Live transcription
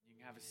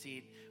a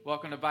seat.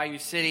 Welcome to Bayou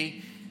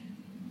City.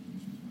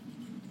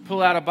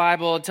 Pull out a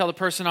Bible and tell the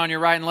person on your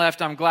right and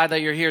left, I'm glad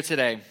that you're here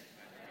today.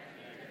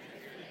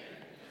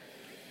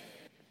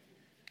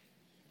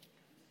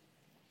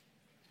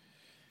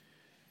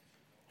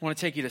 I want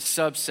to take you to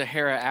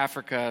sub-Sahara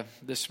Africa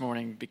this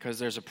morning because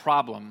there's a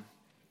problem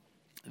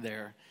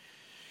there.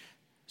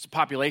 There's a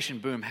population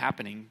boom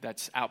happening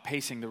that's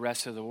outpacing the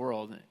rest of the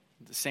world.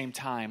 At the same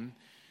time,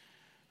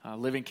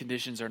 living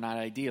conditions are not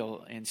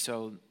ideal, and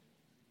so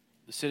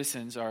the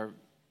citizens are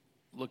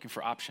looking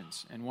for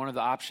options. And one of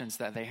the options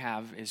that they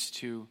have is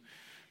to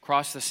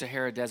cross the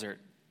Sahara Desert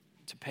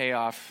to pay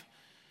off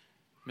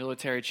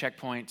military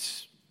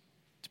checkpoints,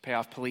 to pay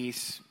off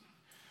police,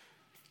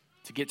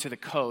 to get to the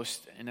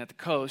coast. And at the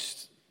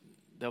coast,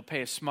 they'll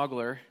pay a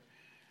smuggler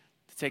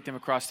to take them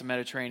across the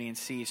Mediterranean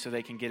Sea so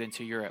they can get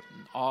into Europe.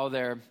 And all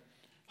their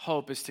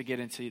hope is to get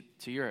into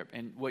Europe.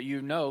 And what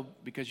you know,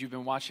 because you've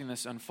been watching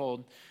this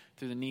unfold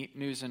through the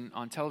news and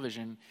on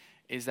television,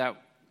 is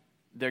that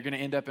they're going to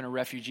end up in a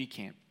refugee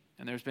camp.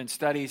 And there's been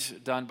studies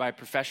done by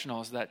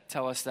professionals that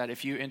tell us that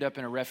if you end up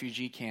in a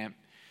refugee camp,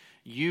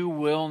 you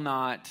will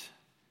not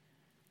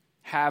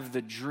have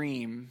the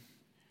dream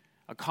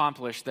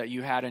accomplished that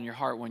you had in your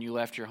heart when you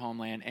left your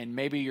homeland. And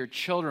maybe your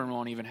children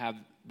won't even have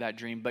that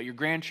dream, but your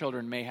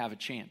grandchildren may have a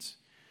chance.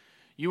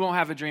 You won't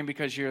have a dream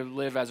because you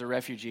live as a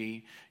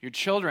refugee. Your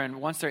children,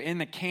 once they're in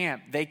the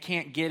camp, they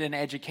can't get an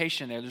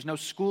education there. There's no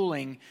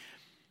schooling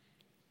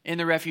in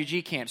the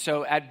refugee camp.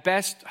 So at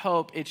best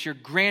hope, it's your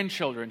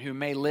grandchildren who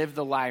may live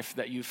the life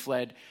that you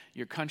fled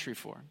your country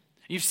for.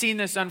 You've seen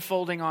this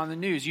unfolding on the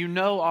news. You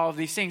know all of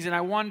these things. And I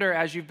wonder,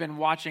 as you've been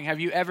watching, have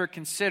you ever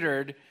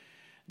considered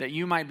that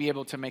you might be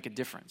able to make a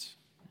difference?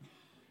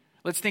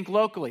 Let's think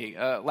locally.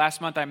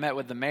 Last month I met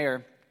with the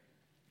mayor,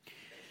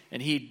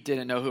 and he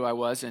didn't know who I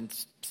was and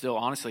still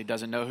honestly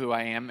doesn't know who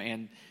I am.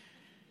 And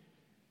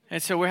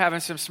so we're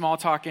having some small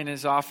talk in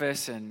his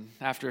office, and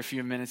after a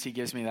few minutes, he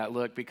gives me that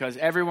look because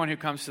everyone who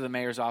comes to the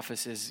mayor's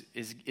office is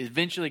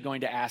eventually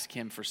going to ask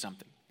him for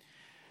something.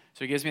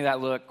 So he gives me that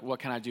look, what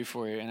can I do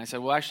for you? And I said,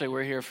 well, actually,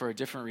 we're here for a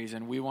different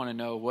reason. We want to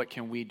know, what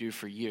can we do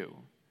for you?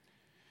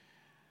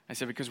 I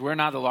said, because we're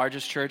not the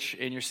largest church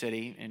in your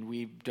city, and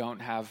we don't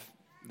have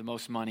the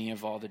most money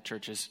of all the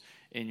churches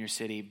in your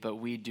city, but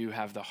we do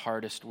have the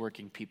hardest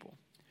working people.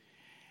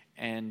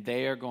 And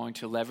they are going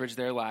to leverage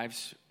their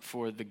lives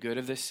for the good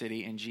of this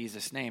city in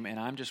Jesus' name. And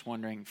I'm just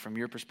wondering, from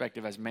your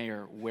perspective as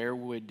mayor, where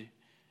would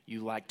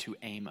you like to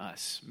aim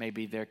us?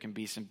 Maybe there can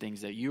be some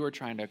things that you are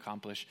trying to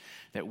accomplish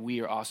that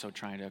we are also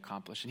trying to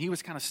accomplish. And he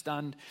was kind of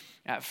stunned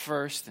at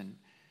first. And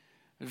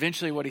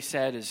eventually what he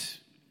said is,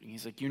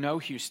 he's like,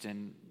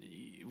 Houston,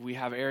 we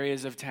have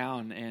areas of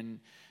town and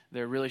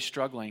they're really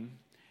struggling.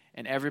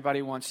 And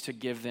everybody wants to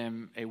give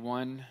them a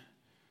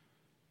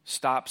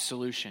one-stop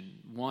solution,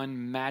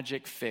 one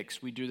magic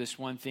fix. We do this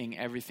one thing,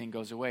 everything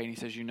goes away. And he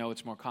says,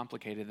 it's more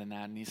complicated than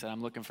that. And he said,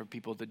 I'm looking for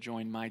people to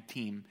join my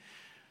team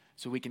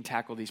so we can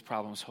tackle these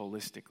problems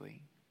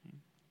holistically.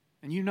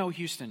 And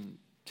Houston,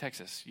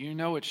 Texas. You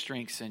know its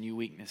strengths and its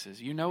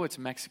weaknesses. You know it's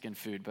Mexican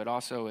food, but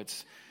also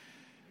it's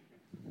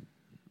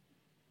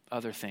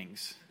other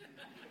things.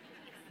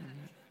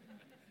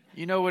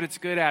 You know what it's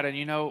good at and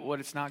you know what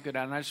it's not good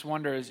at. And I just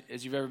wonder,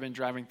 as you've ever been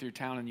driving through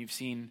town and you've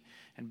seen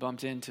and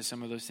bumped into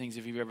some of those things,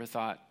 if you've ever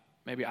thought,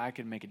 maybe I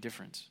could make a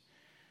difference.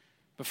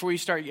 Before you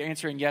start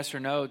answering yes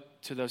or no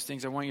to those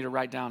things, I want you to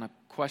write down a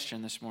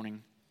question this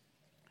morning.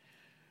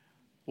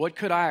 What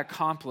could I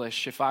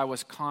accomplish if I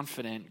was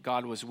confident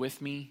God was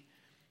with me,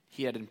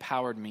 He had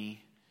empowered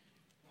me,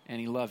 and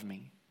He loved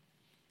me?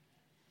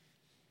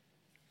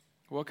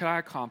 What could I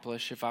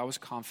accomplish if I was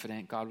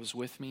confident God was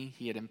with me,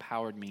 He had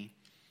empowered me,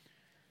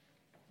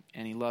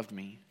 and He loved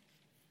me?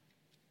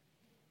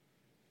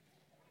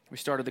 We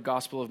started the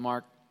Gospel of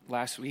Mark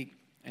last week,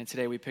 and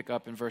today we pick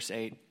up in verse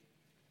 8.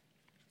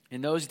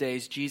 In those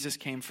days, Jesus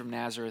came from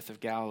Nazareth of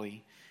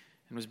Galilee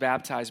and was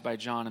baptized by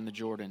John in the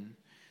Jordan.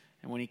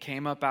 And when he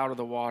came up out of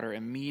the water,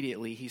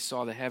 immediately he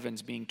saw the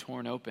heavens being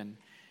torn open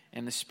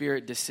and the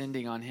Spirit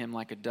descending on him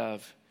like a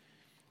dove.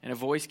 And a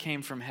voice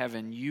came from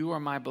heaven, "You are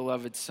my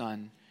beloved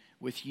Son.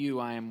 With you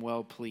I am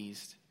well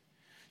pleased."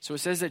 So it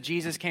says that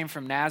Jesus came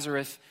from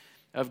Nazareth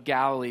of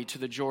Galilee to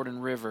the Jordan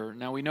River.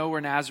 Now we know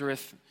where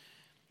Nazareth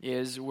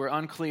is. We're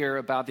unclear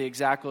about the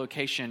exact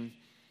location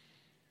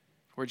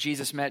where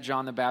Jesus met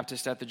John the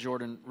Baptist at the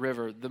Jordan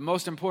River. The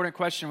most important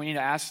question we need to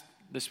ask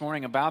this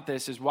morning about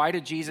this is, why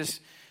did Jesus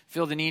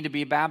feel the need to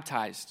be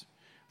baptized?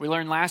 We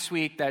learned last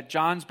week that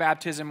John's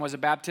baptism was a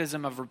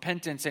baptism of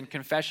repentance and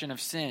confession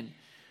of sin.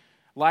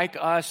 Like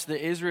us,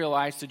 the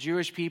Israelites, the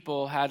Jewish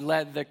people, had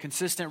let the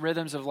consistent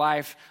rhythms of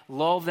life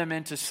lull them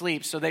into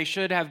sleep. So they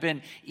should have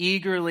been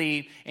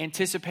eagerly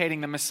anticipating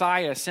the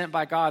Messiah sent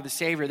by God, the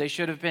Savior. They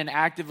should have been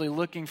actively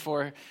looking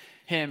for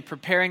Him,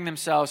 preparing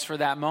themselves for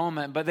that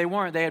moment. But they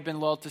weren't. They had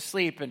been lulled to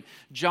sleep. And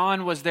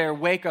John was their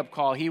wake-up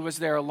call. He was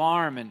their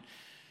alarm.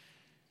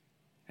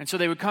 And so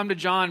they would come to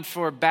John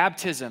for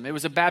baptism. It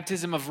was a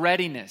baptism of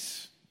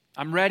readiness.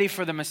 I'm ready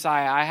for the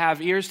Messiah. I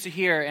have ears to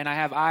hear and I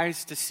have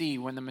eyes to see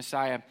when the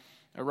Messiah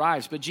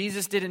arrives. But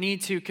Jesus didn't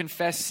need to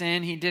confess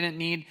sin. He didn't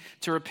need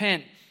to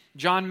repent.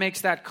 John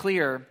makes that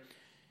clear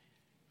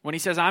when he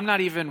says, I'm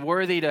not even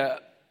worthy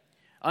to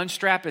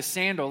unstrap his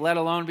sandal, let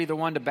alone be the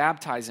one to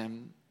baptize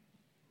him.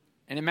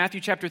 And in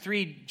Matthew chapter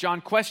 3, John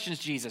questions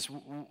Jesus.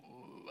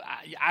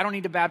 I don't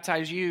need to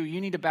baptize you.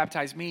 You need to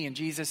baptize me. And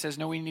Jesus says,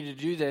 no, we need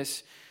to do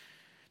this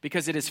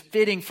because it is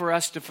fitting for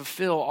us to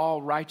fulfill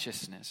all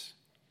righteousness.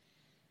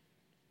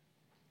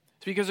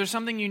 It's because there's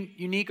something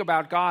unique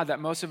about God that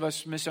most of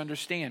us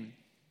misunderstand.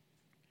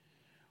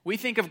 We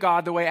think of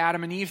God the way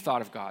Adam and Eve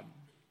thought of God.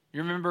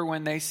 You remember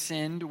when they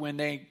sinned, when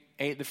they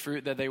ate the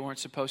fruit that they weren't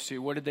supposed to,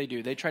 what did they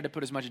do? They tried to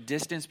put as much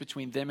distance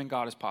between them and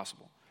God as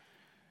possible.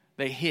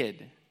 They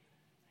hid.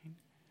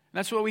 And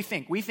that's what we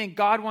think. We think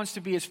God wants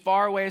to be as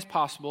far away as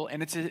possible,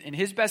 and it's in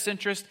his best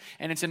interest,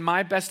 and it's in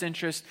my best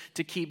interest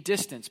to keep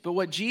distance. But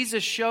what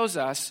Jesus shows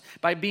us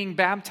by being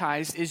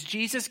baptized is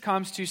Jesus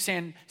comes to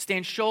stand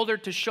shoulder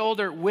to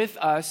shoulder with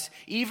us,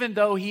 even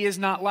though he is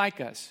not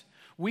like us.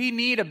 We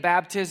need a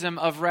baptism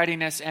of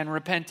readiness and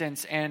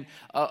repentance and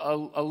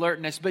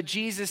alertness, but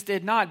Jesus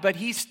did not. But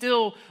he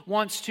still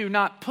wants to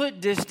not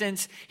put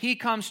distance. He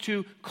comes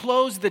to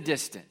close the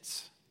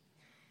distance.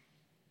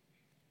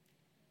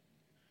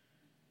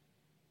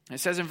 It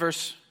says in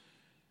verse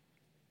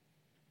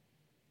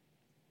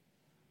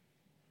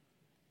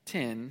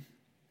 10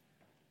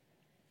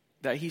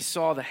 that he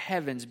saw the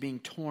heavens being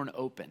torn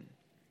open.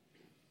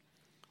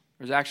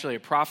 There's actually a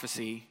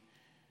prophecy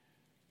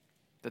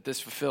that this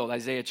fulfilled.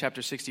 Isaiah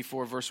chapter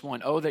 64, verse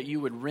 1. Oh, that you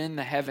would rend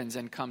the heavens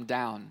and come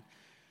down,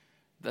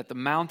 that the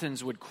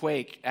mountains would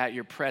quake at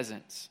your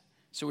presence.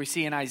 So we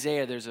see in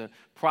Isaiah there's a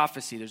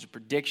prophecy, there's a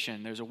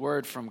prediction, there's a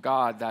word from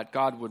God that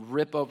God would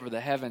rip over the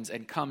heavens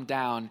and come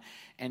down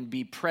and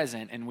be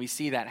present. And we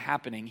see that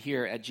happening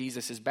here at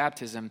Jesus'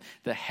 baptism.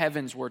 The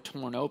heavens were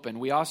torn open.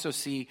 We also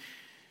see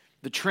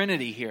the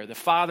Trinity here, the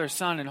Father,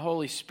 Son, and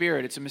Holy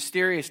Spirit. It's a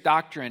mysterious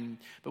doctrine,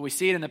 but we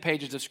see it in the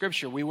pages of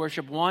Scripture. We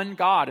worship one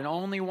God and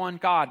only one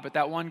God, but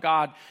that one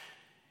God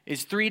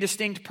is three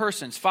distinct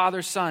persons,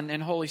 Father, Son,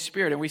 and Holy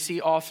Spirit. And we see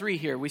all three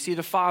here. We see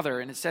the Father,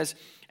 and it says,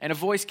 and a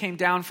voice came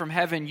down from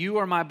heaven, you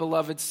are my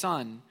beloved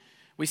Son.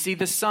 We see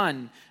the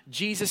Son.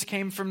 Jesus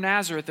came from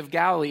Nazareth of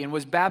Galilee and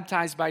was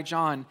baptized by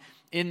John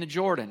in the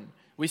Jordan.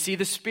 We see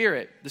the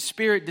Spirit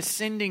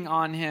descending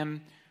on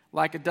him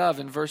like a dove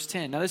in verse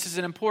 10. Now this is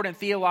an important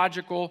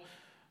theological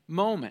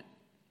moment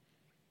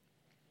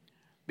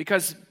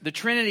because the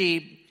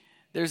Trinity,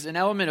 there's an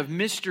element of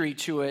mystery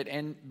to it,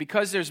 and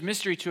because there's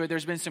mystery to it,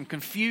 there's been some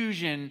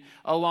confusion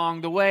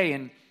along the way,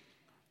 and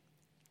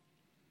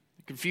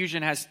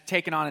confusion has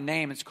taken on a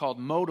name. It's called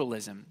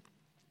modalism.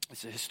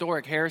 It's a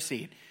historic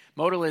heresy.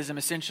 Modalism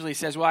essentially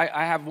says, well,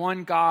 I have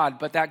one God,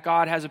 but that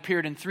God has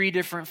appeared in three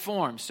different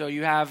forms. So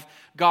you have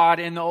God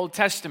in the Old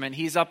Testament.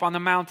 He's up on the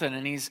mountain,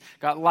 and he's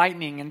got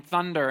lightning and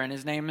thunder, and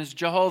his name is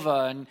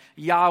Jehovah and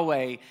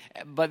Yahweh.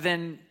 But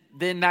then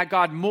that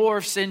God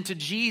morphs into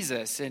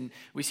Jesus, and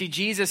we see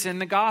Jesus in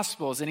the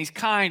Gospels, and he's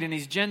kind, and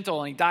he's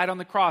gentle, and he died on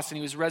the cross, and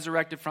he was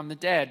resurrected from the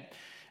dead,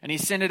 and he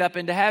ascended up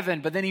into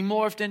heaven. But then he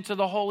morphed into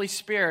the Holy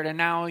Spirit, and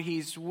now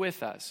he's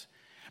with us.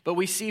 But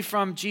we see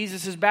from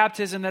Jesus'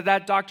 baptism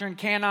that doctrine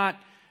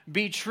cannot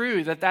be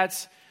true,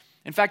 that's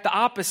in fact the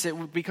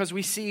opposite, because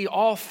we see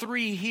all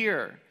three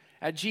here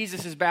at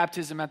Jesus'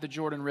 baptism at the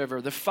Jordan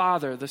River, the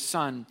Father, the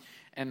Son,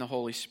 and the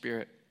Holy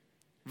Spirit.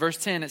 Verse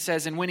 10, it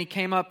says, and when he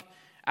came up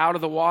out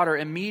of the water,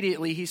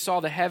 immediately he saw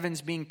the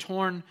heavens being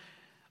torn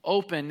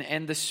open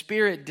and the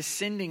Spirit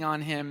descending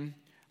on him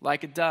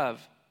like a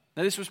dove.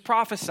 Now, this was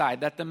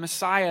prophesied that the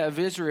Messiah of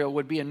Israel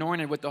would be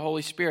anointed with the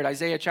Holy Spirit.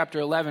 Isaiah chapter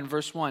 11,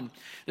 verse 1.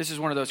 This is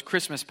one of those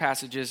Christmas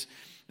passages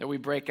that we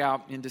break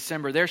out in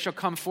December. There shall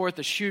come forth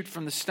a shoot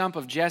from the stump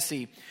of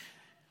Jesse,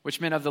 which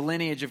meant of the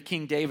lineage of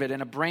King David,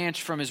 and a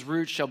branch from his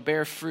roots shall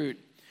bear fruit.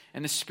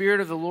 And the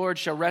Spirit of the Lord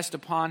shall rest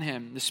upon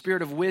him, the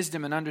Spirit of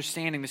wisdom and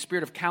understanding, the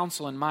Spirit of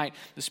counsel and might,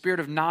 the Spirit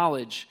of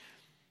knowledge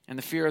and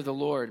the fear of the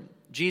Lord.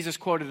 Jesus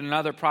quoted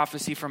another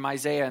prophecy from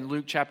Isaiah in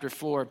Luke chapter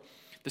 4.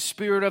 The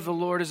Spirit of the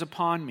Lord is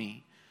upon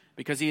me,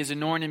 because he has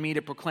anointed me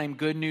to proclaim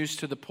good news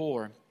to the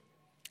poor.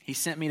 He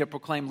sent me to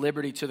proclaim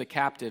liberty to the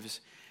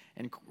captives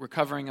and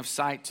recovering of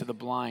sight to the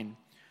blind,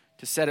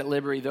 to set at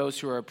liberty those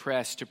who are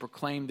oppressed, to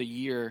proclaim the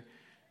year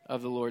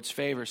of the Lord's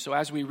favor. So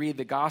as we read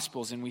the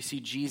Gospels and we see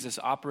Jesus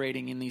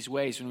operating in these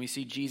ways, when we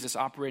see Jesus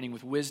operating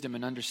with wisdom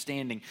and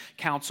understanding,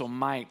 counsel,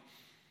 might,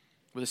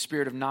 with a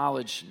spirit of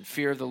knowledge and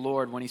fear of the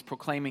Lord, when he's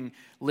proclaiming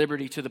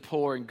liberty to the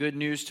poor and good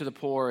news to the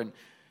poor and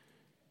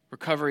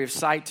recovery of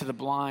sight to the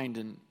blind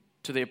and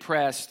to the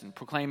oppressed and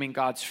proclaiming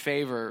God's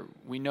favor,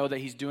 we know that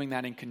he's doing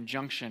that in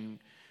conjunction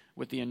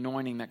with the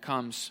anointing that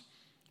comes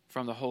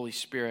from the Holy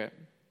Spirit.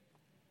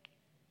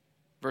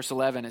 Verse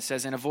 11, it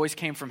says, and a voice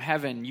came from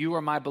heaven, you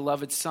are my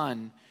beloved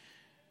Son,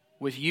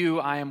 with you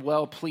I am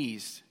well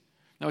pleased.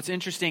 Now what's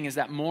interesting is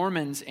that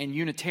Mormons and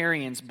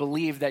Unitarians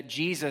believe that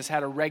Jesus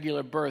had a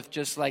regular birth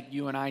just like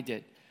you and I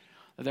did.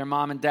 Their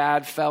mom and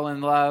dad fell in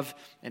love,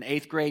 an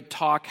 8th grade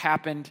talk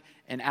happened,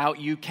 and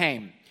out you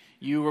came.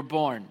 You were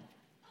born.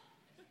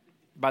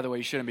 By the way,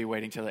 you shouldn't be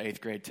waiting till the 8th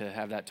grade to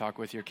have that talk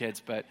with your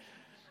kids, but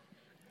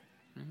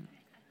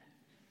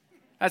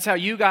that's how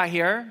you got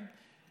here.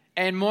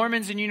 And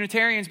Mormons and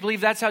Unitarians believe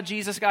that's how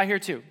Jesus got here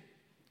too.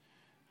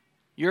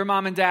 Your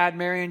mom and dad,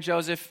 Mary and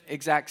Joseph,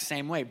 exact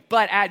same way.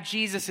 But at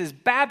Jesus'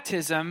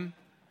 baptism,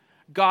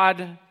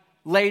 God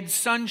laid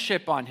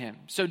sonship on him.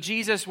 So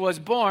Jesus was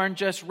born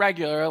just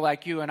regular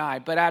like you and I.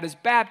 But at his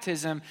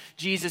baptism,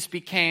 Jesus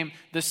became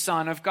the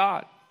Son of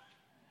God.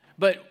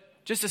 But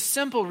just a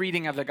simple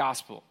reading of the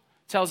gospel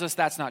tells us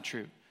that's not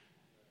true.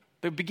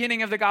 The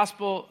beginning of the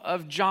Gospel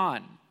of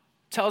John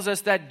tells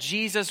us that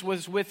Jesus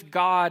was with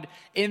God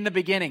in the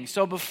beginning.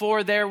 So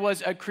before there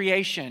was a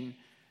creation,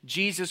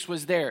 Jesus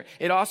was there.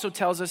 It also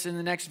tells us in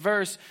the next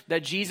verse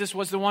that Jesus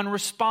was the one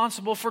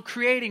responsible for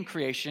creating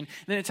creation.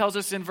 And then it tells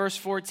us in verse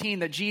 14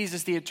 that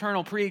Jesus, the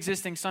eternal,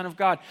 pre-existing Son of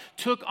God,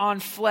 took on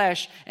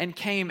flesh and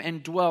came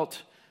and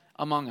dwelt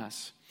among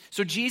us.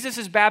 So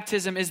Jesus'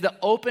 baptism is the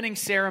opening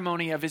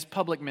ceremony of his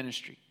public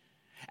ministry.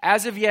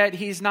 As of yet,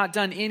 he's not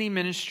done any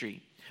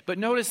ministry. But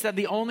notice that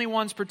the only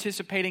ones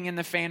participating in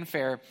the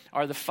fanfare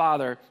are the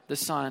Father, the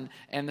Son,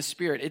 and the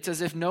Spirit. It's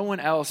as if no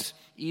one else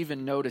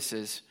even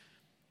notices,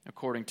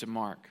 according to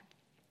Mark.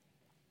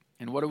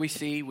 And what do we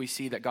see? We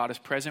see that God is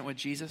present with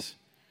Jesus.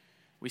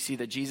 We see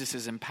that Jesus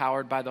is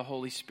empowered by the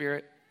Holy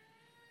Spirit.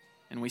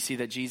 And we see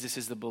that Jesus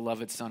is the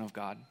beloved Son of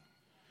God.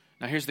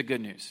 Now here's the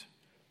good news.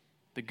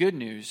 The good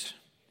news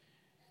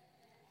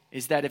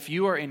is that if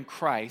you are in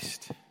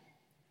Christ,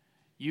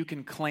 you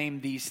can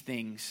claim these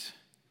things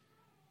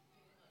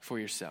for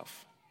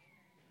yourself.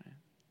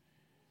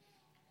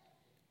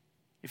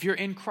 If you're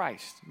in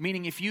Christ,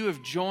 meaning if you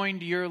have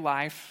joined your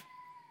life,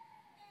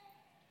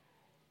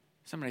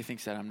 somebody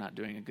thinks that I'm not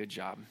doing a good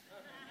job.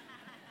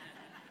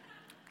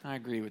 I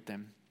agree with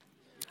them.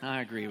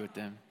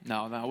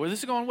 No, well, this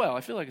is going well.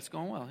 I feel like it's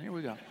going well. Here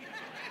we go.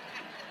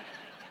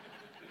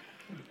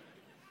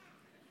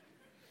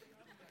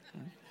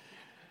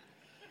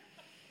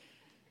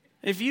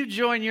 If you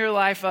join your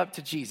life up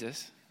to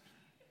Jesus,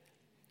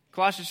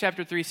 Colossians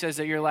chapter 3 says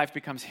that your life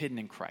becomes hidden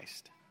in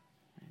Christ.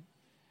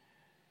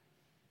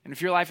 And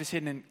if your life is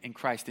hidden in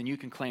Christ, then you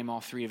can claim all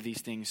three of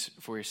these things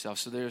for yourself.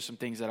 So there are some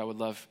things that I would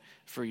love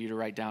for you to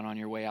write down on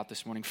your way out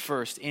this morning.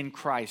 First, in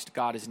Christ,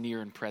 God is near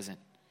and present.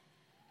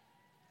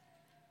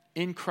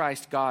 In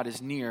Christ, God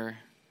is near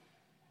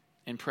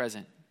and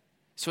present.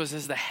 So it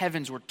says the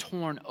heavens were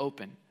torn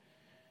open.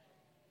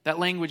 That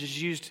language is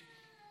used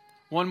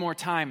one more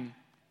time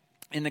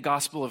in the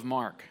Gospel of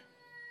Mark.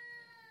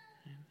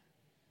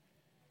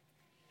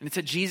 And it's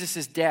at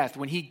Jesus' death,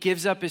 when he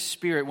gives up his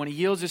spirit, when he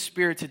yields his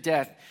spirit to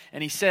death,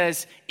 and he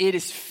says, "It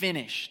is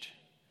finished."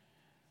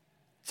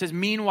 It says,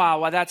 meanwhile,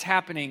 while that's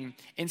happening,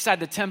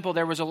 inside the temple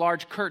there was a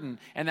large curtain,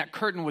 and that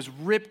curtain was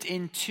ripped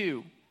in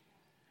two.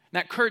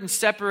 That curtain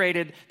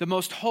separated the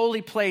most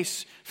holy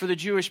place for the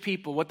Jewish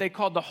people, what they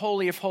called the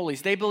Holy of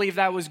Holies. They believed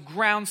that was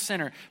ground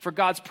center for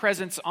God's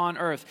presence on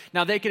earth.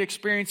 Now, they could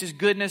experience his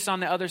goodness on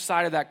the other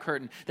side of that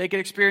curtain. They could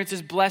experience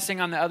his blessing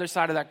on the other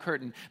side of that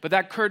curtain. But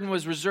that curtain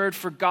was reserved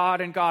for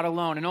God and God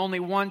alone. And only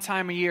one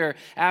time a year,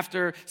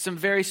 after some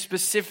very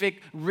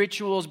specific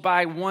rituals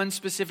by one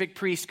specific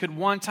priest, could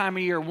one time a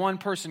year one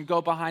person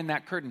go behind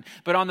that curtain.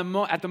 But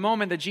at the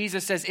moment that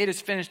Jesus says it is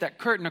finished, that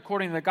curtain,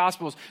 according to the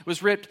Gospels,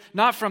 was ripped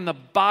not from the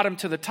bottom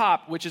to the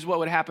top, which is what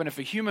would happen if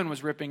a human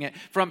was ripping it,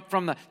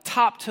 from the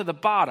top to the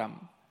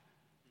bottom.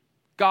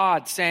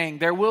 God saying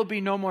there will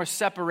be no more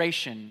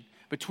separation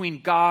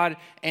between God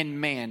and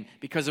man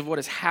because of what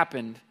has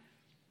happened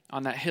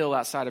on that hill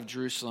outside of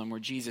Jerusalem where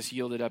Jesus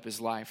yielded up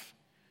his life.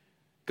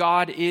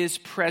 God is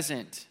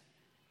present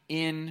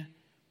in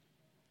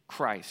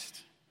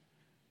Christ.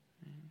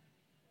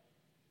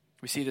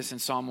 We see this in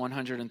Psalm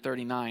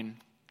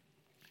 139,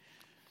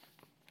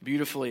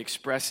 beautifully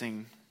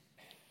expressing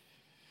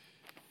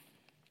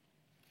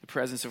the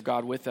presence of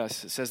God with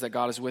us. It says that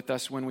God is with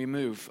us when we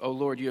move. "O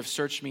Lord, you have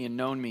searched me and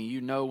known me.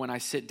 You know when I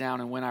sit down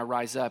and when I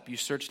rise up. You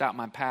searched out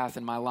my path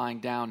and my lying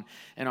down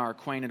and are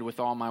acquainted with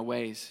all my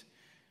ways."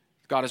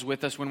 God is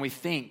with us when we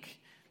think.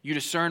 "You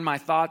discern my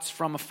thoughts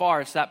from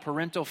afar." It's that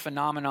parental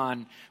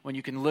phenomenon when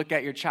you can look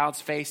at your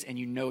child's face and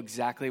you know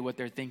exactly what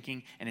they're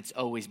thinking, and it's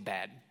always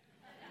bad.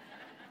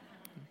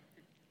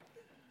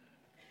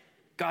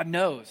 God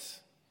knows.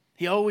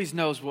 He always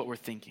knows what we're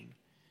thinking.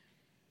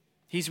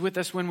 He's with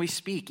us when we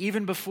speak.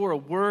 "Even before a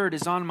word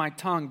is on my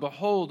tongue,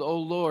 behold, O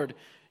Lord,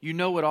 you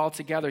know it all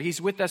together."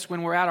 He's with us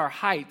when we're at our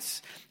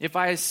heights. "If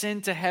I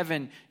ascend to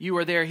heaven, you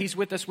are there." He's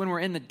with us when we're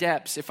in the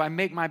depths. "If I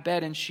make my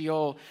bed in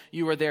Sheol,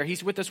 you are there."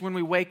 He's with us when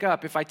we wake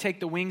up. "If I take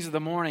the wings of the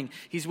morning,"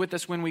 he's with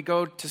us when we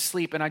go to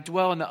sleep. "And I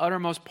dwell in the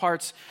uttermost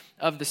parts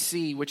of the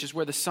sea," which is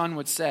where the sun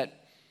would set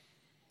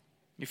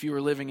if you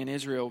were living in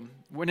Israel.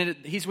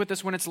 He's with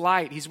us when it's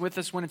light. He's with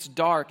us when it's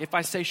dark. "If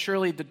I say,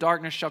 surely the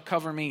darkness shall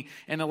cover me,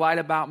 and the light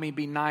about me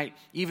be night,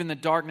 even the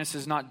darkness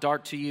is not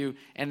dark to you,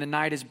 and the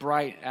night is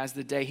bright as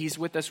the day." He's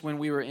with us when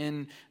we were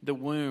in the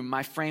womb.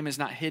 "My frame is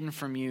not hidden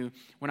from you.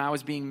 When I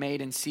was being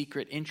made in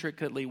secret,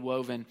 intricately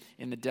woven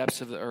in the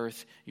depths of the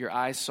earth, your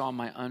eyes saw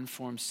my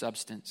unformed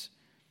substance.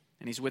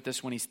 and he's with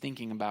us when he's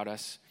thinking about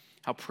us.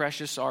 How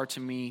precious are to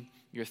me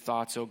your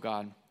thoughts, O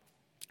God.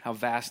 How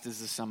vast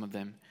is the sum of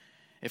them.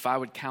 If I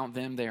would count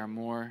them, they are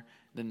more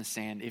than the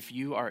sand. If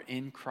you are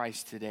in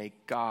Christ today,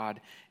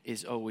 God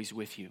is always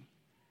with you.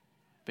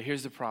 But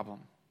here's the problem.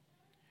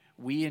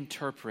 We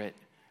interpret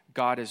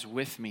God is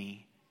with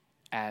me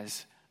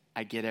as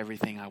I get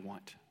everything I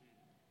want.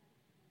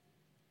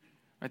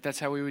 Right? That's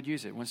how we would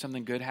use it. When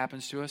something good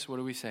happens to us, what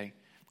do we say?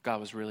 God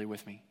was really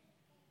with me.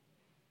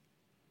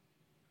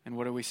 And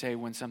what do we say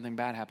when something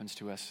bad happens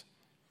to us?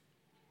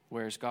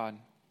 Where's God?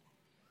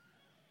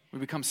 We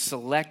become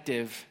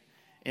selective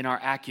in our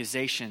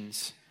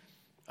accusations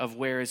of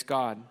where is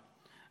God.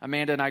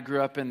 Amanda and I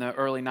grew up in the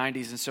early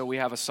 90s, and so we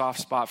have a soft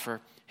spot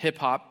for hip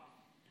hop.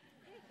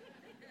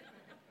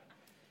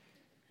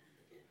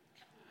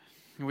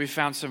 We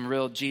found some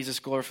real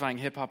Jesus-glorifying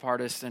hip-hop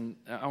artists, and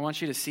I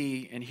want you to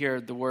see and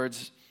hear the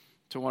words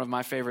to one of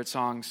my favorite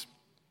songs.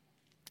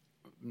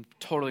 I'm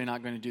totally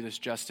not going to do this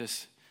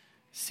justice.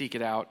 Seek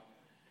it out.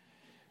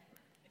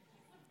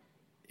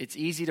 It's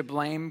easy to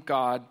blame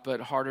God, but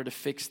harder to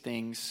fix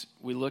things.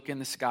 We look in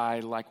the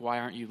sky like, why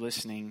aren't you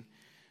listening?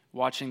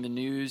 Watching the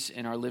news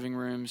in our living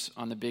rooms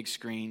on the big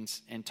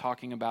screens and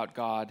talking about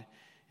God.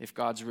 If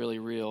God's really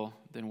real,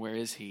 then where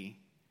is he?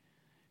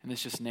 And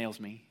this just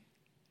nails me.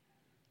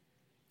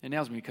 It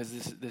nails me because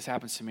this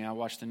happens to me. I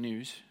watch the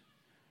news.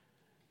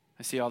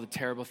 I see all the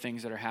terrible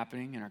things that are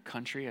happening in our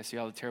country. I see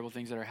all the terrible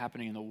things that are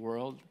happening in the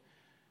world.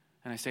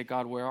 And I say,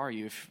 God, where are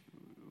you?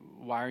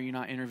 Why are you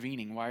not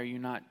intervening? Why are you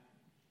not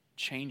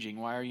changing?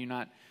 Why are you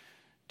not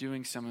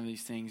doing some of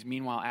these things?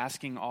 Meanwhile,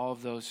 asking all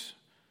of those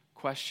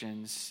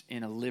questions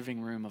in a living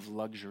room of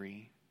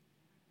luxury.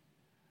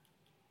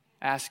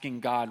 Asking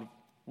God,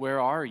 where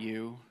are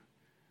you?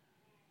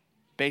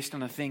 Based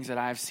on the things that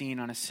I've seen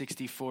on a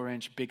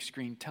 64-inch big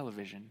screen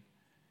television.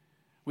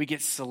 We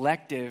get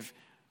selective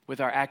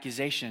with our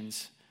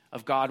accusations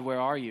of God,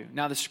 where are you?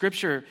 Now the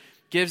scripture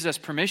gives us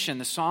permission.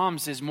 The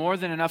Psalms is more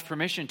than enough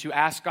permission to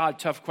ask God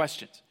tough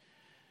questions.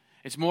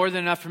 It's more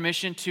than enough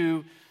permission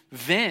to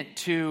vent,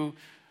 to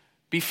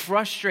be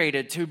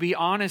frustrated, to be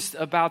honest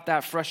about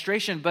that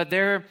frustration. But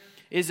there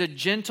is a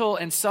gentle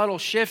and subtle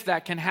shift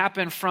that can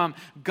happen from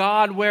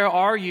God, where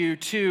are you,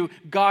 to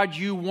God,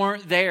 you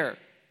weren't there.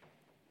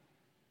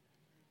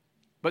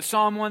 But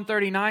Psalm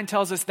 139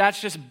 tells us that's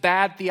just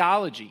bad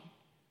theology.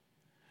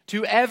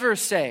 To ever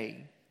say,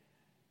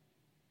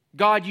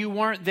 God, you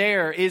weren't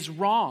there, is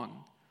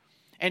wrong.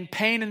 And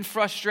pain and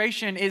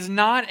frustration is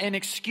not an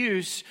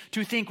excuse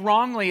to think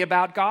wrongly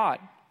about God.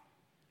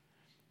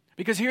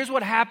 Because here's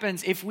what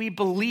happens if we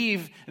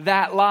believe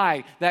that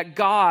lie, that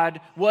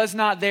God was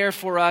not there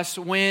for us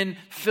when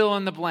fill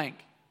in the blank.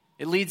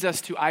 It leads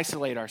us to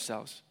isolate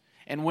ourselves.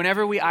 And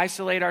whenever we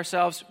isolate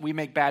ourselves, we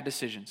make bad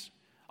decisions.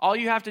 All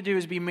you have to do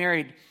is be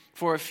married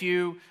for a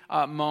few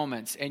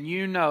moments, and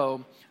you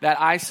know that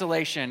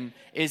isolation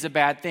is a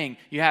bad thing.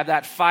 You have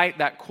that fight,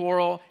 that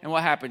quarrel, and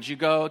what happens? You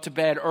go to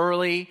bed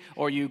early,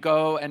 or you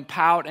go and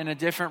pout in a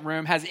different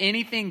room. Has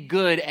anything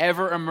good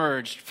ever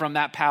emerged from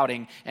that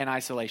pouting and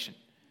isolation?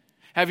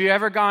 Have you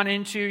ever gone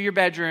into your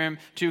bedroom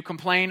to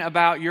complain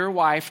about your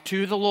wife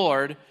to the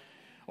Lord,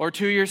 or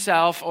to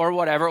yourself, or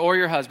whatever, or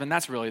your husband?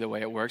 That's really the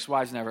way it works.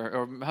 Wives never,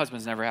 or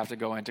husbands never have to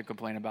go in to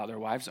complain about their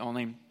wives,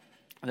 only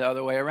the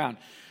other way around.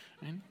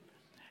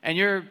 And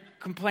you're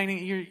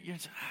complaining,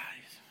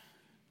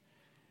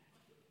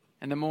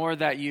 and the more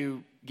that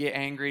you get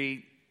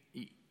angry,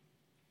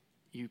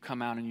 you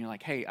come out and you're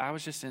like, hey, I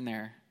was just in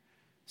there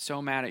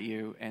so mad at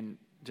you and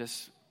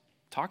just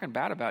talking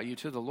bad about you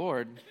to the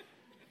Lord,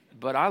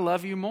 but I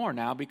love you more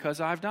now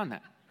because I've done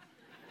that.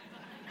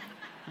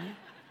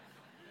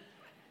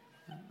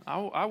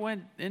 I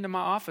went into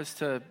my office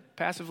to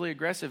passively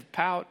aggressive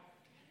pout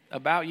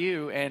about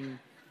you, and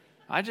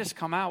I just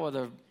come out with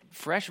a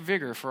fresh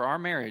vigor for our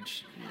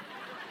marriage.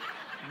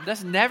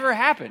 That's never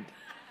happened.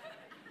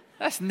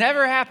 That's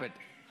never happened,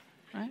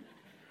 right?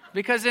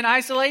 Because in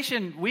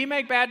isolation, we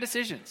make bad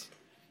decisions.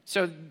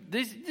 So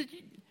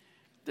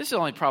this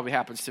only probably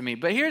happens to me.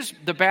 But here's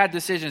the bad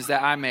decisions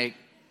that I make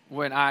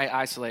when I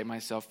isolate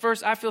myself.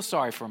 First, I feel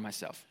sorry for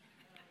myself.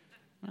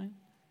 Right?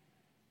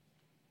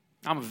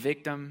 I'm a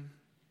victim.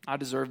 I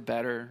deserve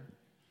better.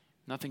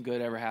 Nothing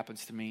good ever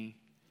happens to me.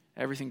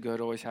 Everything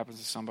good always happens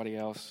to somebody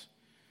else.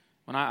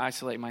 When I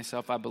isolate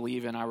myself, I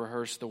believe and I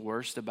rehearse the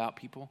worst about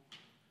people.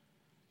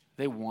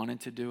 They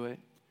wanted to do it.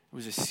 It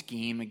was a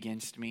scheme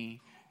against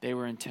me. They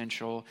were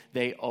intentional.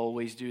 They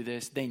always do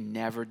this. They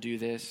never do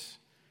this.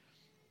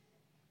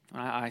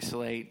 When I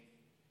isolate,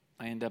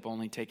 I end up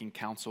only taking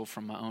counsel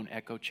from my own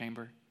echo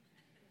chamber.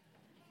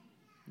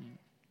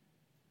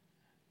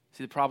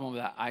 See, the problem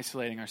with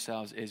isolating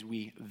ourselves is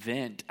we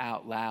vent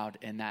out loud,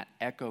 and that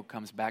echo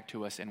comes back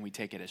to us, and we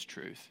take it as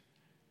truth.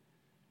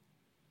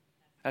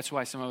 That's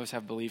why some of us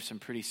have believed some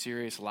pretty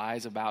serious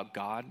lies about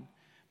God,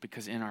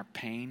 because in our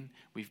pain,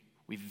 we've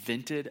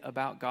vented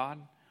about God.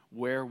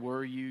 Where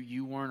were you?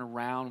 You weren't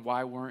around.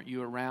 Why weren't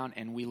you around?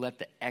 And we let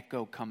the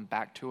echo come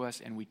back to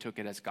us, and we took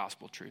it as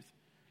gospel truth.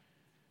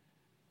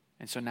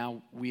 And so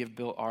now we have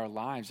built our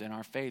lives and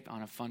our faith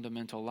on a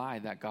fundamental lie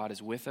that God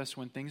is with us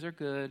when things are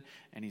good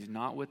and he's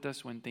not with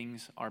us when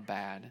things are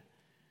bad.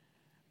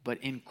 But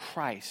in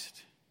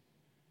Christ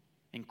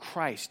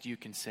you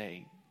can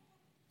say,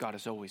 God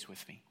is always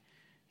with me.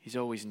 He's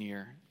always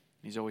near.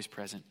 He's always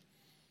present.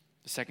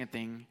 The second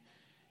thing,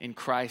 in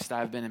Christ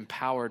I've been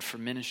empowered for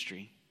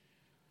ministry.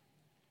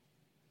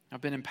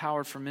 I've been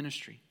empowered for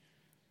ministry.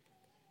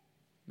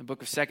 In the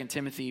book of 2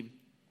 Timothy,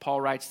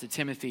 Paul writes to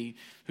Timothy,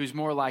 who's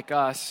more like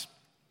us,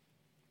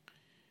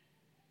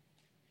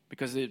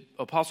 because the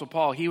Apostle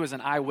Paul, he was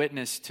an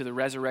eyewitness to the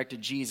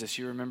resurrected Jesus.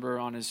 You remember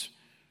on his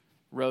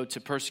road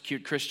to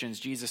persecute Christians,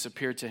 Jesus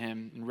appeared to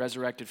him in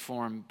resurrected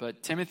form.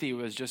 But Timothy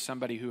was just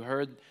somebody who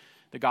heard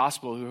the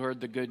gospel, who heard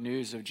the good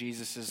news of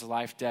Jesus'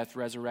 life, death,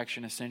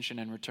 resurrection, ascension,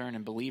 and return,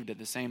 and believed it,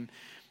 the same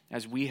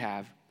as we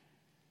have.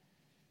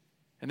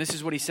 And this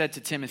is what he said to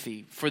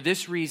Timothy. For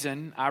this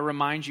reason, I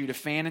remind you to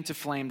fan into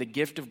flame the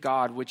gift of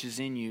God which is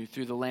in you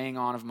through the laying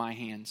on of my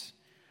hands.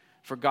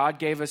 For God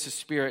gave us a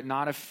spirit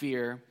not of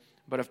fear,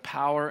 but of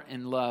power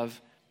and love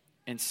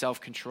and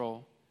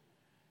self-control.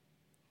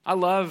 I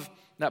love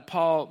that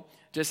Paul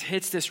just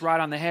hits this right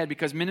on the head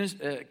because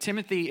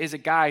Timothy is a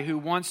guy who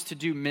wants to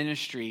do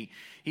ministry.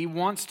 He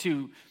wants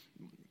to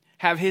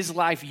have his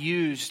life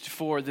used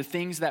for the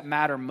things that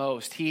matter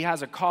most. He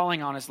has a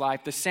calling on his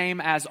life, the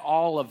same as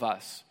all of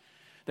us.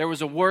 There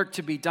was a work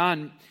to be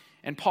done,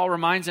 and Paul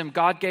reminds him,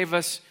 God gave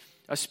us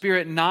a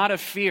spirit not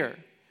of fear,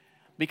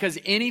 because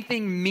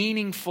anything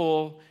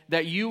meaningful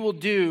that you will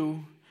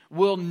do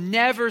will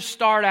never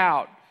start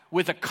out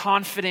with a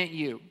confident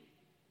you.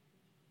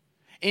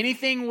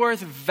 Anything worth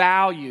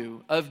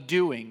value of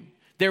doing,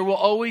 there will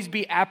always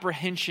be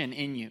apprehension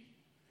in you.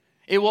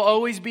 It will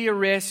always be a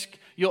risk.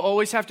 You'll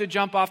always have to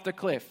jump off the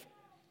cliff.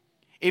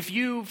 If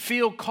you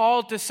feel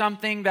called to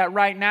something that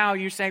right now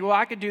you're saying, well,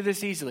 I could do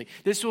this easily,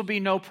 this will be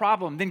no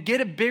problem, then get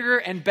a bigger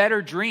and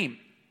better dream.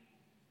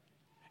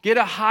 Get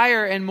a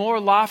higher and more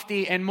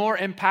lofty and more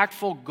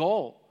impactful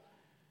goal.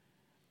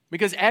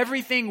 Because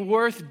everything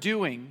worth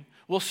doing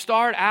will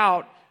start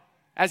out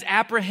as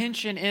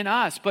apprehension in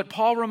us. But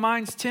Paul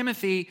reminds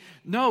Timothy,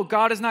 no,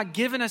 God has not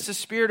given us a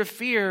spirit of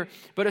fear,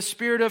 but a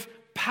spirit of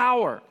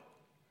power.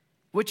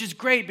 Which is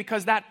great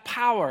because that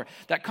power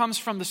that comes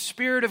from the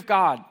Spirit of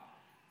God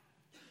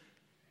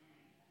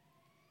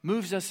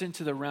moves us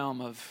into the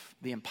realm of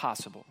the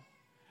impossible,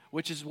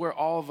 which is where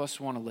all of us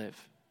want to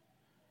live.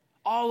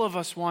 All of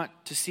us want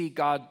to see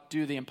God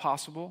do the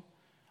impossible.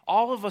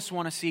 All of us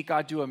want to see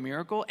God do a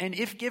miracle. And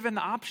if given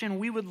the option,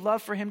 we would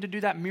love for him to do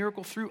that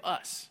miracle through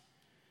us.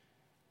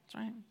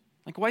 That's right.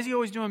 Like, why is he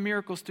always doing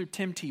miracles through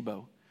Tim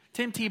Tebow?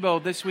 Tim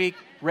Tebow this week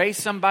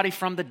raised somebody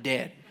from the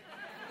dead.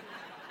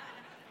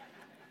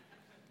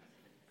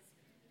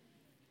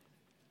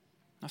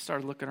 I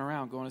started looking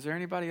around going, is there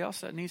anybody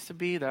else that needs to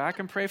be that I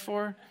can pray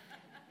for?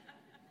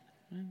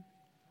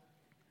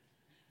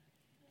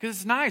 Because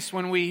it's nice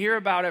when we hear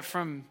about it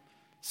from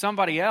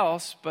somebody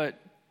else,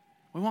 but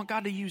we want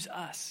God to use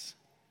us.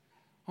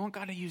 We want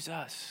God to use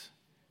us.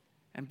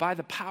 And by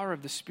the power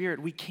of the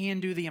Spirit, we can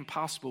do the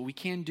impossible. We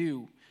can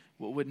do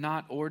what would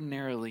not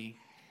ordinarily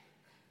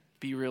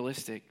be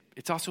realistic.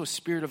 It's also a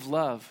spirit of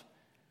love.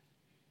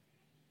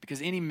 Because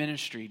any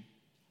ministry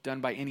done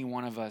by any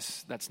one of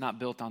us that's not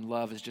built on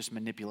love is just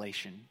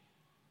manipulation.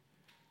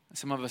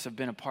 Some of us have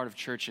been a part of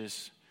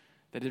churches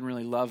that didn't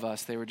really love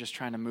us. They were just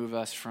trying to move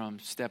us from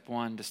step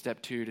 1 to step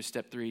 2 to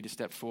step 3 to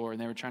step 4, and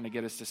they were trying to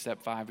get us to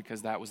step 5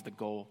 because that was the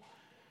goal.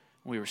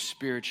 We were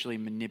spiritually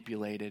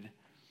manipulated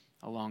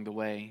along the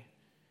way.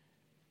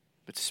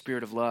 But it's a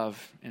spirit of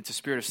love, and it's a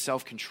spirit of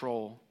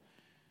self-control.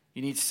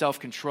 You need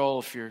self-control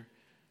if you're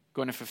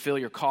going to fulfill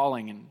your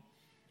calling and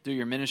do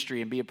your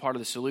ministry and be a part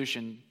of the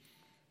solution,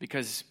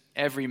 because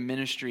every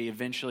ministry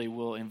eventually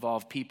will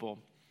involve people,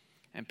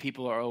 and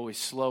people are always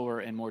slower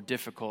and more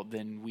difficult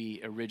than we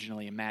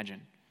originally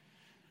imagined.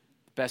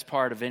 The best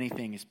part of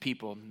anything is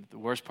people. The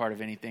worst part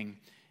of anything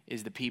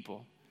is the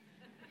people.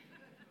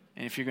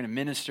 And if you're going to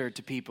minister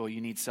to people,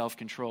 you need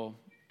self-control.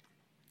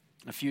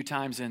 A few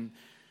times in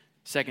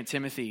 2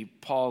 Timothy,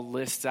 Paul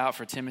lists out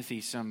for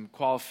Timothy some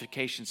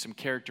qualifications, some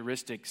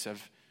characteristics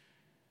of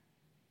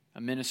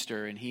a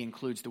minister, and he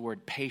includes the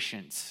word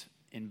patience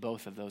in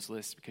both of those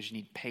lists because you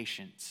need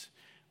patience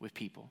with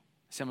people.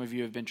 Some of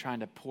you have been trying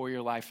to pour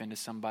your life into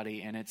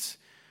somebody, and it's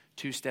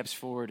 2 steps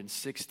forward and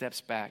 6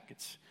 steps back.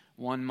 It's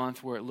 1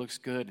 month where it looks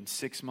good and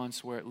 6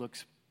 months where it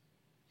looks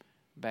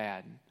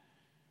bad.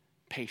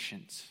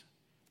 Patience,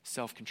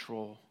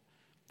 self-control.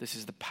 This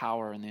is the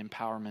power and the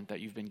empowerment that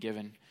you've been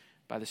given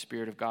by the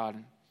Spirit of God.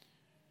 There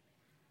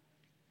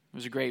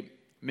was a great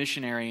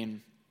missionary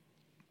in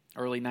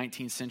early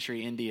 19th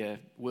century India,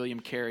 William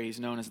Carey. Is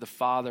known as the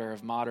father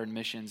of modern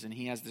missions, and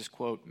he has this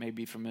quote, may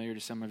be familiar to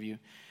some of you.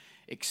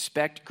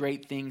 Expect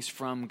great things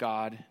from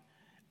God,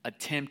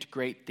 attempt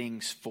great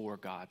things for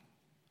God.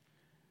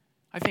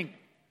 I think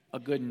a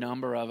good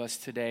number of us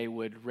today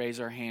would raise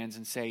our hands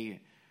and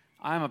say,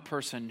 I'm a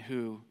person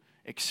who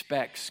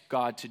expects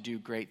God to do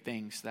great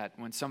things, that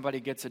when somebody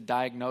gets a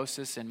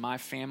diagnosis in my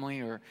family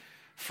or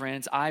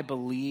Friends, I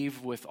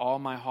believe with all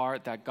my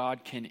heart that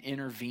God can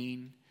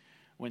intervene.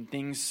 When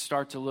things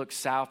start to look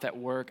south at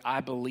work,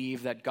 I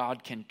believe that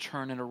God can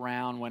turn it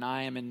around. When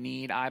I am in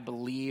need, I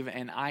believe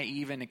and I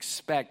even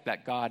expect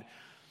that God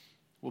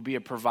will be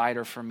a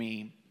provider for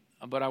me.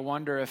 But I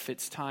wonder if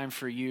it's time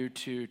for you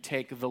to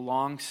take the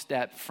long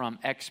step from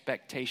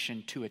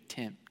expectation to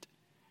attempt.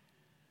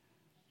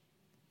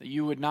 That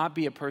you would not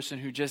be a person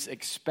who just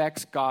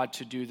expects God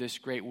to do this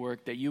great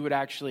work, that you would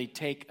actually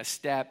take a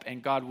step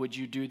and God, would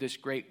you do this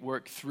great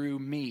work through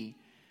me?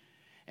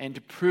 And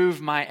to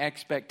prove my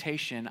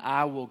expectation,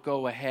 I will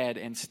go ahead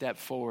and step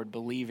forward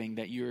believing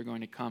that you are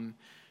going to come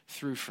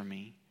through for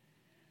me.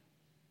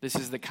 This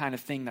is the kind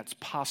of thing that's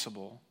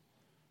possible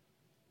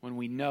when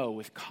we know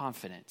with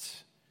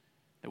confidence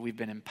that we've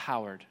been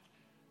empowered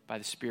by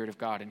the Spirit of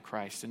God in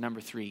Christ. And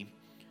number 3,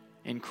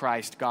 in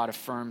Christ, God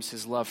affirms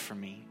his love for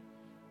me.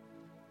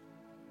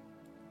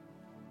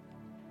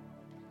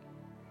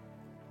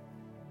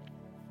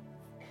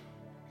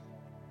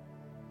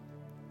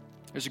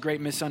 There's a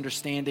great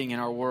misunderstanding in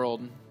our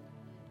world.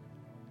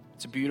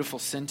 It's a beautiful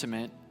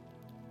sentiment.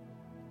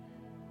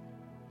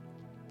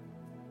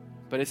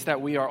 But it's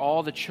that we are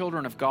all the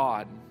children of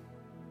God.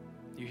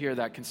 You hear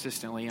that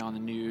consistently on the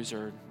news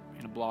or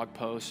in a blog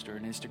post or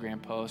an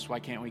Instagram post. Why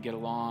can't we get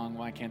along?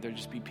 Why can't there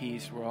just be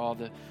peace? We're all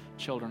the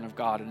children of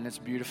God. And it's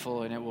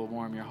beautiful and it will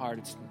warm your heart.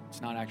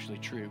 It's not actually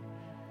true.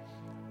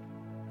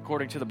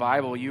 According to the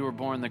Bible, you were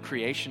born the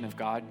creation of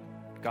God.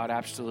 God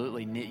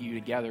absolutely knit you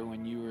together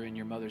when you were in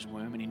your mother's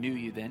womb, and he knew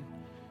you then.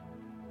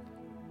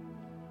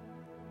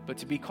 But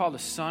to be called a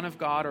son of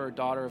God or a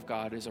daughter of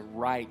God is a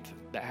right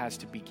that has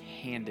to be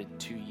handed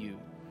to you.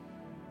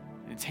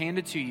 And it's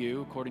handed to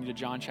you, according to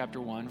John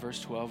chapter 1,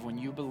 verse 12, when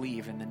you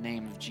believe in the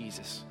name of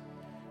Jesus.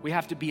 We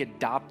have to be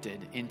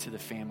adopted into the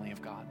family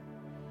of God.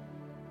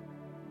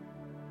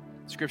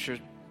 Scripture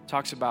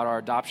talks about our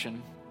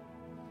adoption.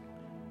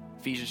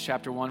 Ephesians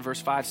chapter 1, verse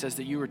 5 says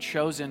that you were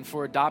chosen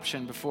for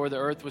adoption before the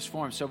earth was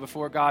formed. So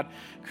before God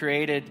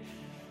created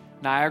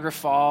Niagara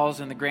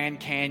Falls and the Grand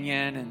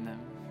Canyon and the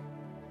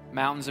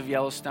mountains of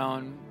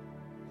Yellowstone,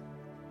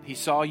 he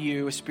saw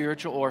you, a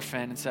spiritual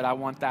orphan, and said, I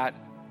want that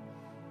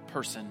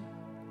person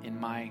in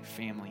my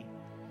family.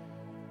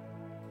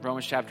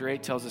 Romans chapter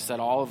 8 tells us that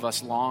all of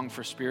us long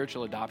for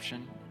spiritual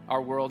adoption.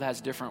 Our world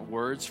has different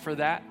words for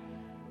that,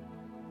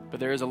 but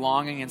there is a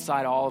longing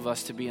inside all of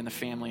us to be in the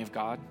family of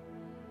God.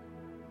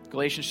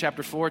 Galatians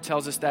chapter 4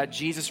 tells us that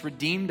Jesus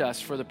redeemed us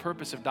for the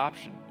purpose of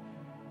adoption.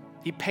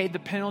 He paid the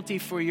penalty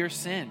for your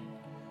sin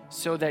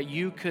so that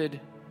you could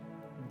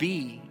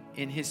be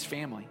in his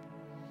family.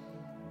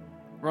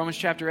 Romans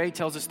chapter 8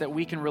 tells us that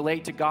we can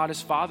relate to God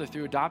as Father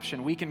through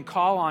adoption. We can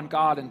call on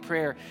God in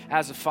prayer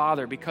as a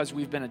father because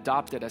we've been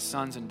adopted as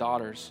sons and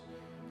daughters.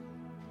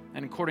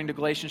 And according to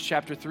Galatians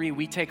chapter 3,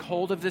 we take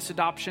hold of this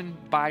adoption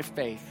by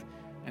faith.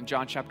 And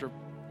John chapter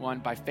 1,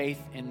 by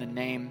faith in the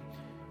name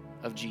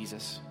of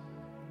Jesus.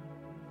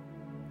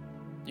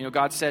 You know,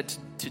 God said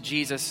to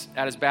Jesus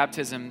at his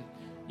baptism,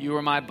 you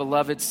are my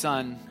beloved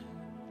son,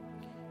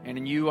 and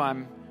in you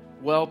I'm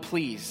well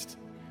pleased.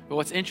 But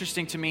what's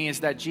interesting to me is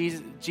that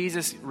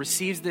Jesus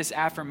receives this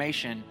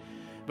affirmation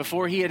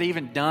before he had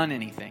even done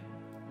anything.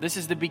 This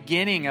is the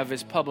beginning of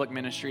his public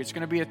ministry. It's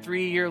going to be a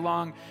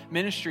 3-year-long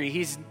ministry.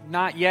 He's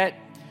not yet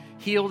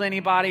healed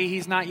anybody.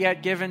 He's not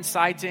yet given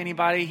sight to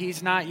anybody.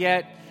 He's not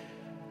yet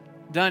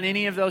done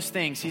any of those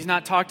things. He's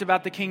not talked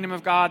about the kingdom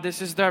of God.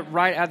 This is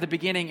right at the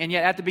beginning. And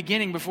yet at the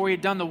beginning, before he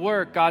had done the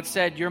work, God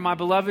said, you're my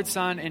beloved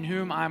son in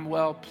whom I'm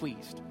well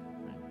pleased.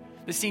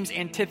 This seems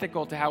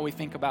antithetical to how we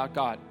think about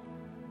God.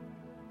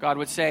 God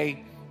would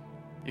say,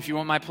 if you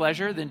want my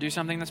pleasure, then do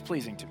something that's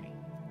pleasing to me.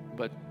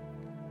 But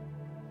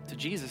to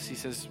Jesus, he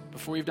says,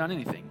 before you've done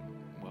anything,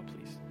 I'm well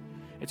pleased.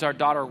 It's our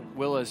daughter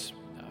Willa's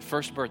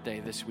first birthday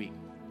this week.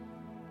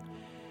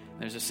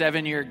 There's a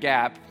 7-year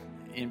gap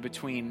in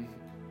between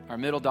our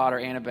middle daughter,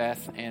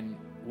 Annabeth, and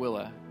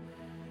Willa.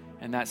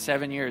 And that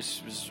 7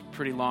 years was a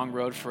pretty long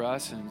road for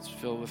us, and it's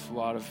filled with a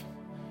lot of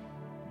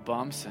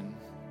bumps and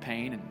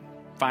pain. And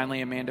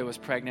finally, Amanda was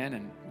pregnant,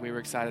 and we were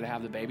excited to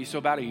have the baby. So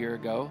about a year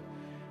ago,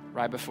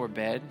 right before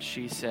bed,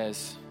 she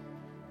says,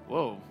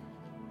 whoa,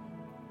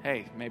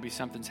 hey, maybe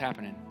something's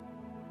happening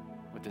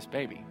with this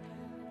baby.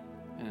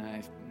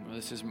 And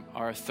this is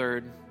our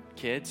 3rd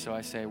kid, so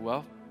I say,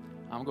 well,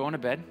 I'm going to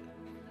bed.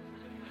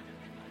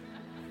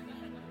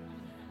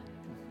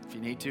 If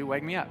you need to,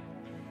 wake me up.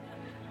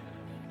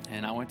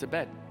 And I went to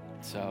bed.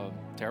 So,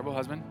 terrible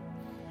husband.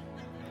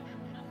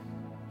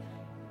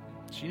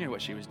 She knew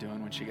what she was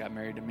doing when she got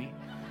married to me.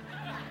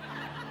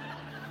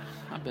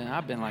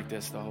 I've been like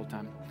this the whole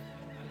time.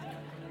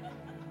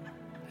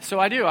 So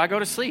I do. I go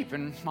to sleep,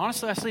 and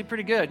honestly, I sleep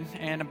pretty good.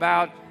 And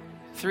about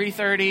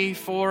 3:30,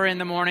 4 in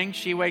the morning,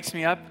 she wakes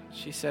me up.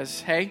 She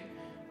says, hey,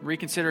 I'm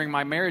reconsidering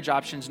my marriage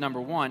options,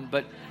 number 1.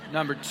 But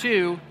number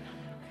 2,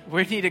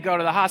 we need to go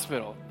to the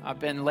hospital. I've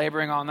been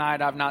laboring all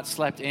night. I've not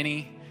slept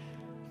any.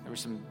 There was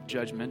some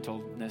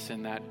judgmentalness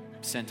in that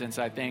sentence,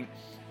 I think.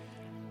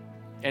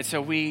 And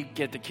so we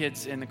get the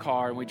kids in the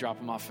car and we drop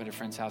them off at a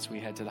friend's house. We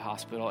head to the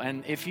hospital.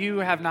 And if you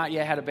have not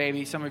yet had a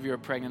baby, some of you are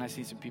pregnant. I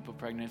see some people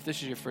pregnant. If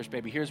this is your first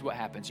baby, here's what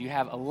happens. You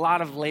have a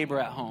lot of labor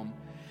at home,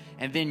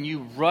 and then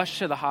you rush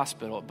to the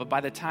hospital. But by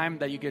the time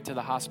that you get to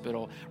the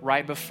hospital,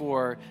 right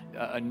before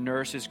a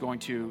nurse is going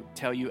to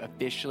tell you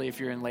officially if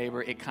you're in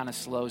labor, it kind of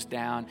slows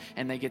down,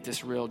 and they get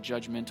this real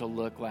judgmental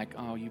look like,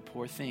 oh, you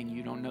poor thing.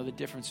 You don't know the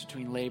difference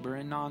between labor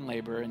and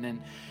non-labor. And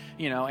then,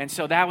 and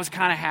so that was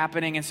kind of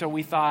happening. And so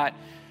we thought,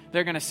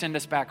 they're going to send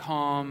us back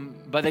home,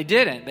 but they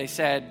didn't. They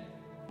said,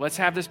 let's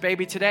have this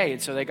baby today. And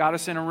so they got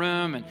us in a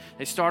room, and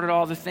they started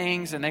all the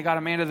things, and they got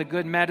Amanda the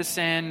good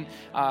medicine,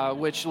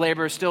 which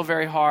labor is still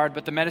very hard,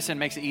 but the medicine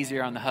makes it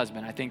easier on the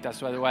husband. I think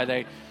that's why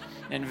they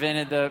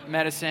invented the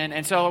medicine.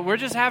 And so we're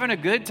just having a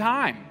good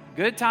time.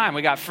 Good time.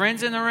 We got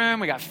friends in the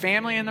room. We got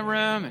family in the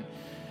room. And,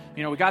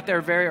 we got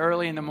there very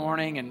early in the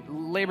morning,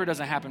 and labor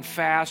doesn't happen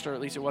fast, or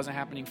at least it wasn't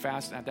happening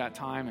fast at that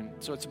time. And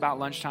so it's about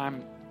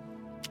lunchtime.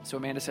 So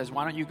Amanda says,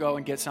 why don't you go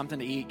and get something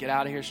to eat, get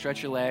out of here,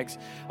 stretch your legs.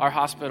 Our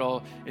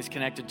hospital is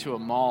connected to a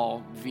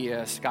mall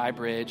via Sky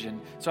Bridge.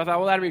 And so I thought,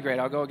 well, that'd be great.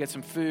 I'll go get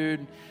some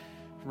food,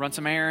 run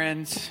some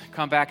errands,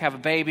 come back, have a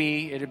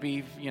baby. It'd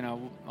be,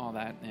 all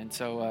that. And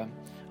so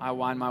I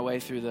wind my way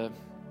through the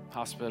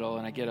hospital,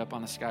 and I get up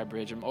on the Sky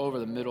Bridge. I'm over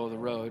the middle of the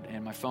road,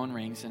 and my phone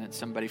rings, and it's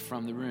somebody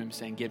from the room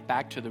saying, get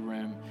back to the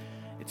room.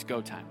 It's go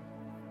time.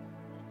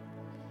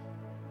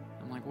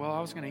 I'm like, well,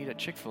 I was going to eat at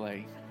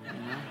Chick-fil-A,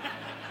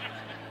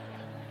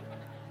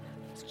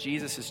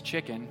 Jesus'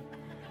 chicken.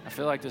 I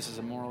feel like this is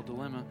a moral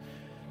dilemma.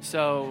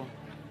 So,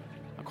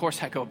 of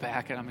course, I go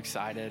back, and I'm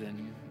excited.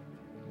 And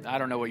I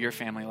don't know what your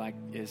family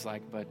is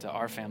like, but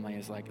our family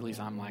is like, at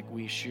least I'm like,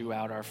 we shoo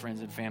out our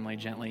friends and family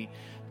gently,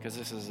 because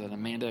this is an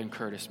Amanda and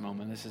Curtis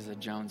moment. This is a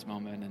Jones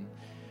moment. And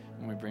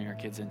when we bring our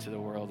kids into the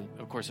world,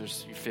 of course,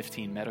 there's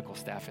 15 medical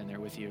staff in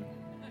there with you.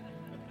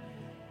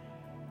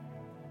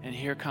 And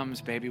here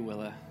comes baby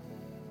Willa,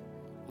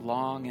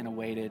 long and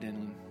awaited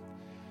and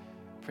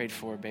prayed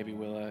for baby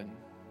Willa. And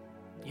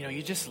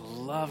you just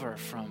love her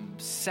from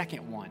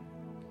second one.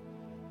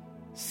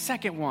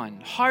 Second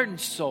one, heart and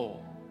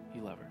soul,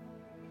 you love her.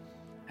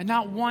 And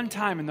not one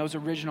time in those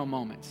original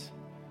moments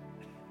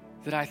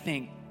did I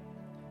think,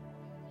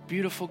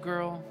 beautiful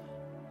girl,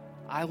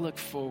 I look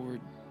forward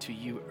to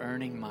you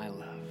earning my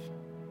love.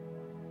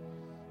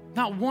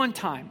 Not one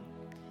time.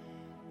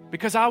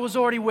 Because I was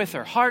already with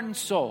her, heart and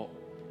soul,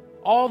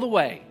 all the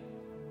way.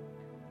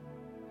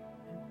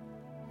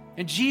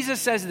 And Jesus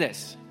says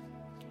this,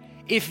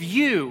 if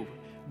you,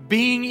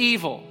 being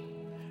evil,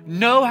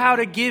 know how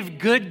to give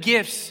good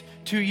gifts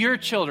to your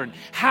children,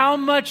 how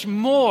much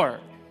more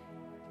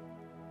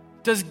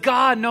does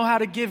God know how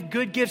to give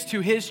good gifts to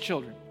his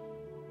children?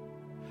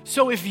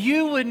 So if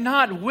you would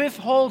not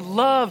withhold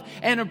love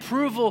and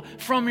approval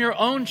from your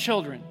own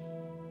children,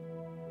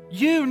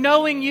 you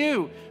knowing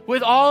you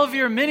with all of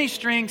your many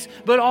strengths,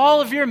 but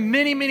all of your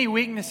many, many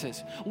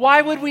weaknesses,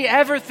 why would we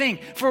ever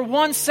think for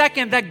 1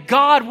 second that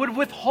God would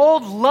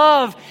withhold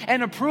love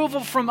and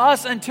approval from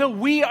us until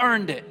we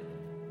earned it?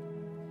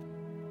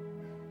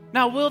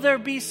 Now, will there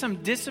be some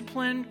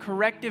discipline,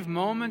 corrective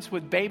moments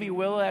with baby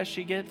Willa as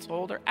she gets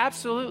older?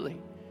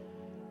 Absolutely.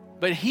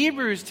 But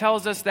Hebrews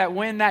tells us that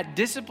when that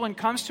discipline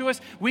comes to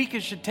us, we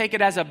should take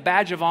it as a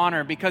badge of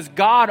honor, because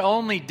God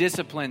only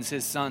disciplines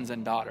his sons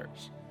and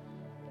daughters.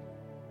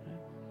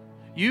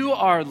 You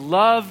are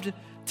loved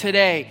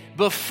today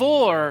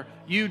before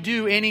you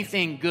do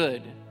anything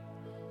good.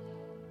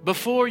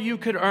 Before you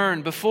could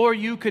earn, before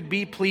you could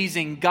be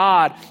pleasing,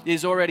 God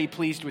is already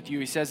pleased with you.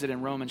 He says it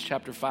in Romans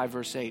chapter 5,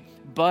 verse 8.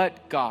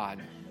 But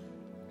God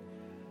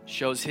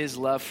shows his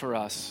love for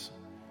us,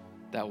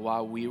 that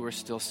while we were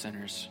still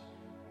sinners,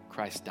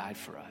 Christ died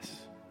for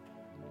us.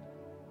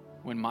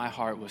 When my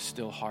heart was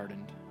still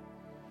hardened,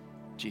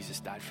 Jesus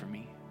died for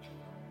me.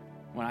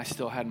 When I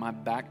still had my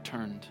back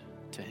turned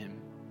to him,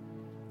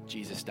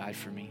 Jesus died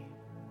for me.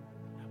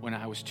 When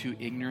I was too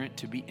ignorant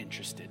to be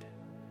interested,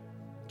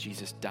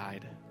 Jesus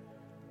died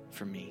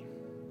for me.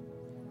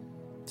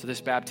 So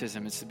this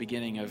baptism, it's the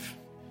beginning of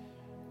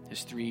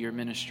his 3-year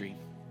ministry.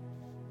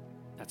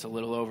 That's a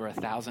little over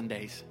 1,000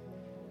 days.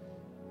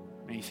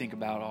 When you think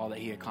about all that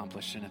he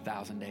accomplished in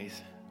 1,000 days,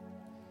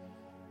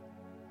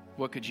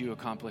 what could you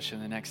accomplish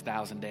in the next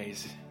 1,000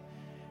 days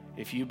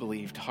if you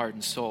believed heart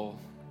and soul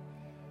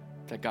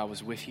that God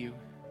was with you,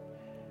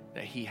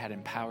 that he had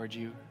empowered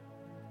you,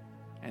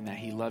 and that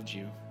he loved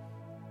you?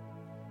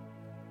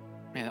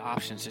 Man, the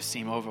options just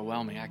seem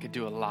overwhelming. I could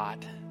do a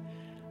lot.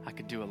 I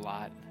could do a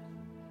lot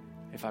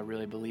if I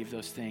really believe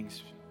those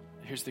things.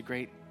 Here's the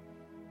great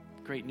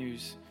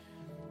news.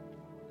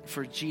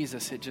 For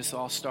Jesus, it just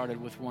all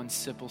started with one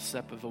simple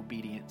step of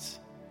obedience.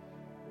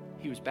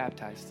 He was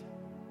baptized.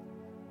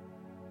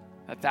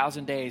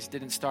 1,000 days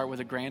didn't start with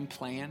a grand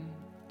plan.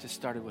 It just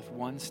started with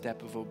one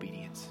step of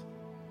obedience.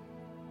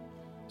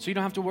 So you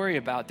don't have to worry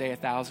about day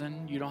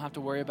 1,000. You don't have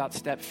to worry about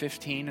step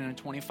 15 and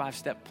a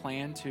 25-step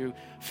plan to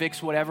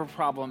fix whatever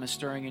problem is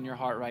stirring in your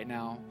heart right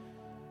now.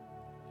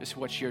 Just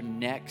what's your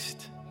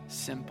next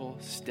simple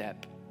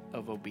step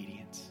of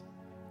obedience?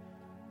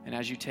 And And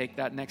as you take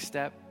that next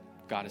step,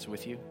 God is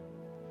with you.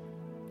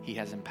 He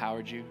has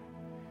empowered you,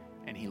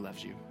 and he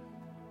loves you.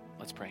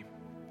 Let's pray.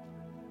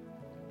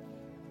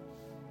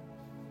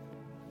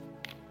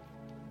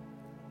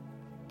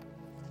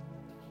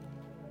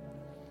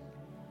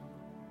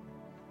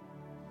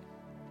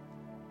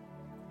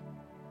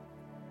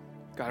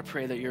 God, I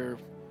pray that your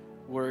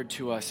word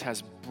to us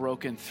has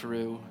broken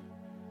through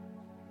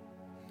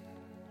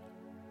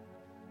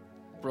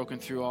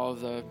all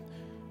of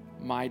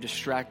my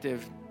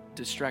distracted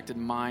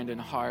mind and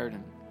heart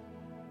and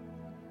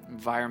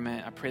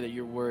environment. I pray that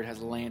your word has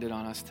landed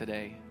on us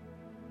today.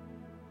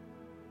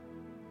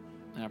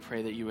 And I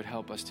pray that you would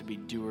help us to be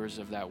doers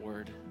of that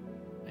word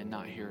and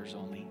not hearers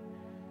only.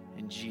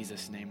 In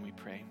Jesus' name we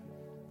pray.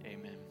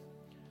 Amen.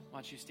 Why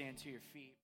don't you stand to your feet?